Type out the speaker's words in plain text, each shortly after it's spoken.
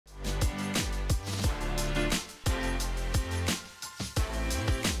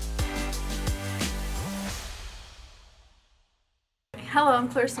Hello, I'm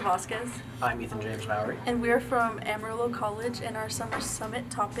Clarissa Vasquez, I'm Ethan James Mowry. and we are from Amarillo College, and our summer summit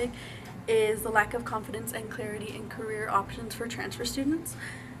topic is the lack of confidence and clarity in career options for transfer students.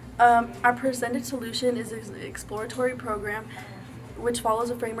 Our presented solution is an exploratory program which follows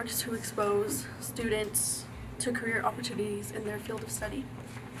a framework to expose students to career opportunities in their field of study.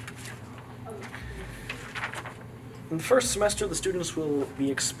 In the first semester, the students will be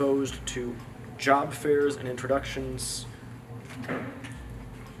exposed to job fairs and introductions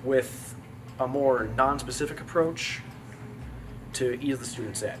with a more non-specific approach to ease the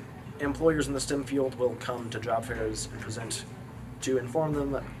students in. Employers in the STEM field will come to job fairs and present to inform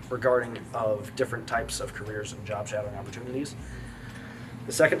them regarding of different types of careers and job shadowing opportunities.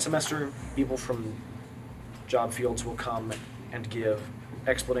 The second semester, people from job fields will come and give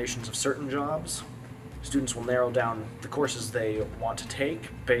explanations of certain jobs. Students will narrow down the courses they want to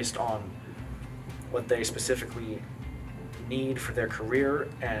take based on what they specifically need for their career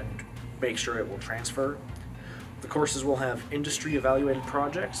and make sure it will transfer. The courses will have industry evaluated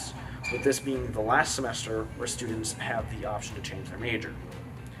projects, with this being the last semester where students have the option to change their major.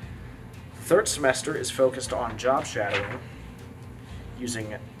 The third semester is focused on job shadowing,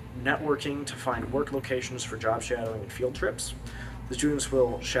 using networking to find work locations for job shadowing and field trips. The students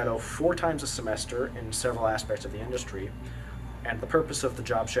will shadow 4 times a semester in several aspects of the industry, and the purpose of the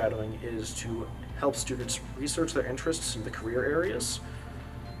job shadowing is to help students research their interests in the career areas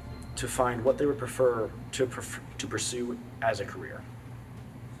to find what they would prefer to pursue as a career.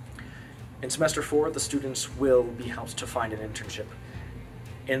 In semester 4, the students will be helped to find an internship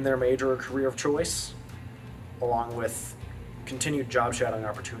in their major or career of choice, along with continued job shadowing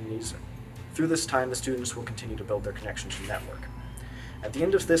opportunities. Through this time, the students will continue to build their connections and network. At the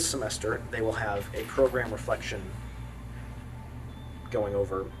end of this semester, they will have a program reflection going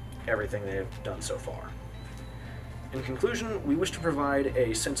over everything they have done so far. In conclusion, we wish to provide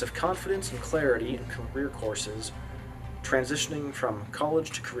a sense of confidence and clarity in career courses transitioning from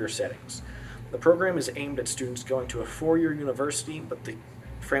college to career settings. The program is aimed at students going to a 4-year university, but the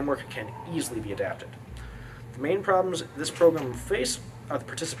framework can easily be adapted. The main problems this program will face are the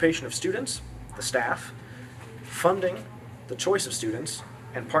participation of students, the staff, funding, the choice of students,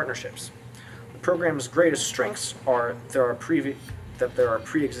 and partnerships. The program's greatest strengths are there are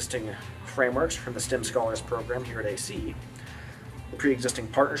pre-existing frameworks from the STEM Scholars Program here at AC, the pre-existing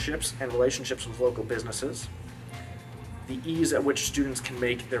partnerships and relationships with local businesses, the ease at which students can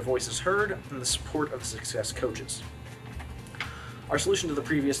make their voices heard, and the support of the success coaches. Our solution to the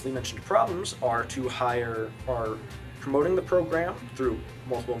previously mentioned problems are promoting the program through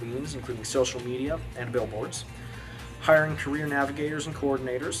multiple means, including social media and billboards, hiring career navigators and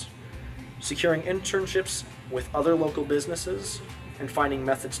coordinators, securing internships with other local businesses, and finding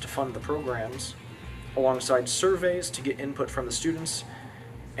methods to fund the programs, alongside surveys to get input from the students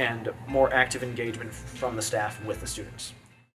and more active engagement from the staff with the students.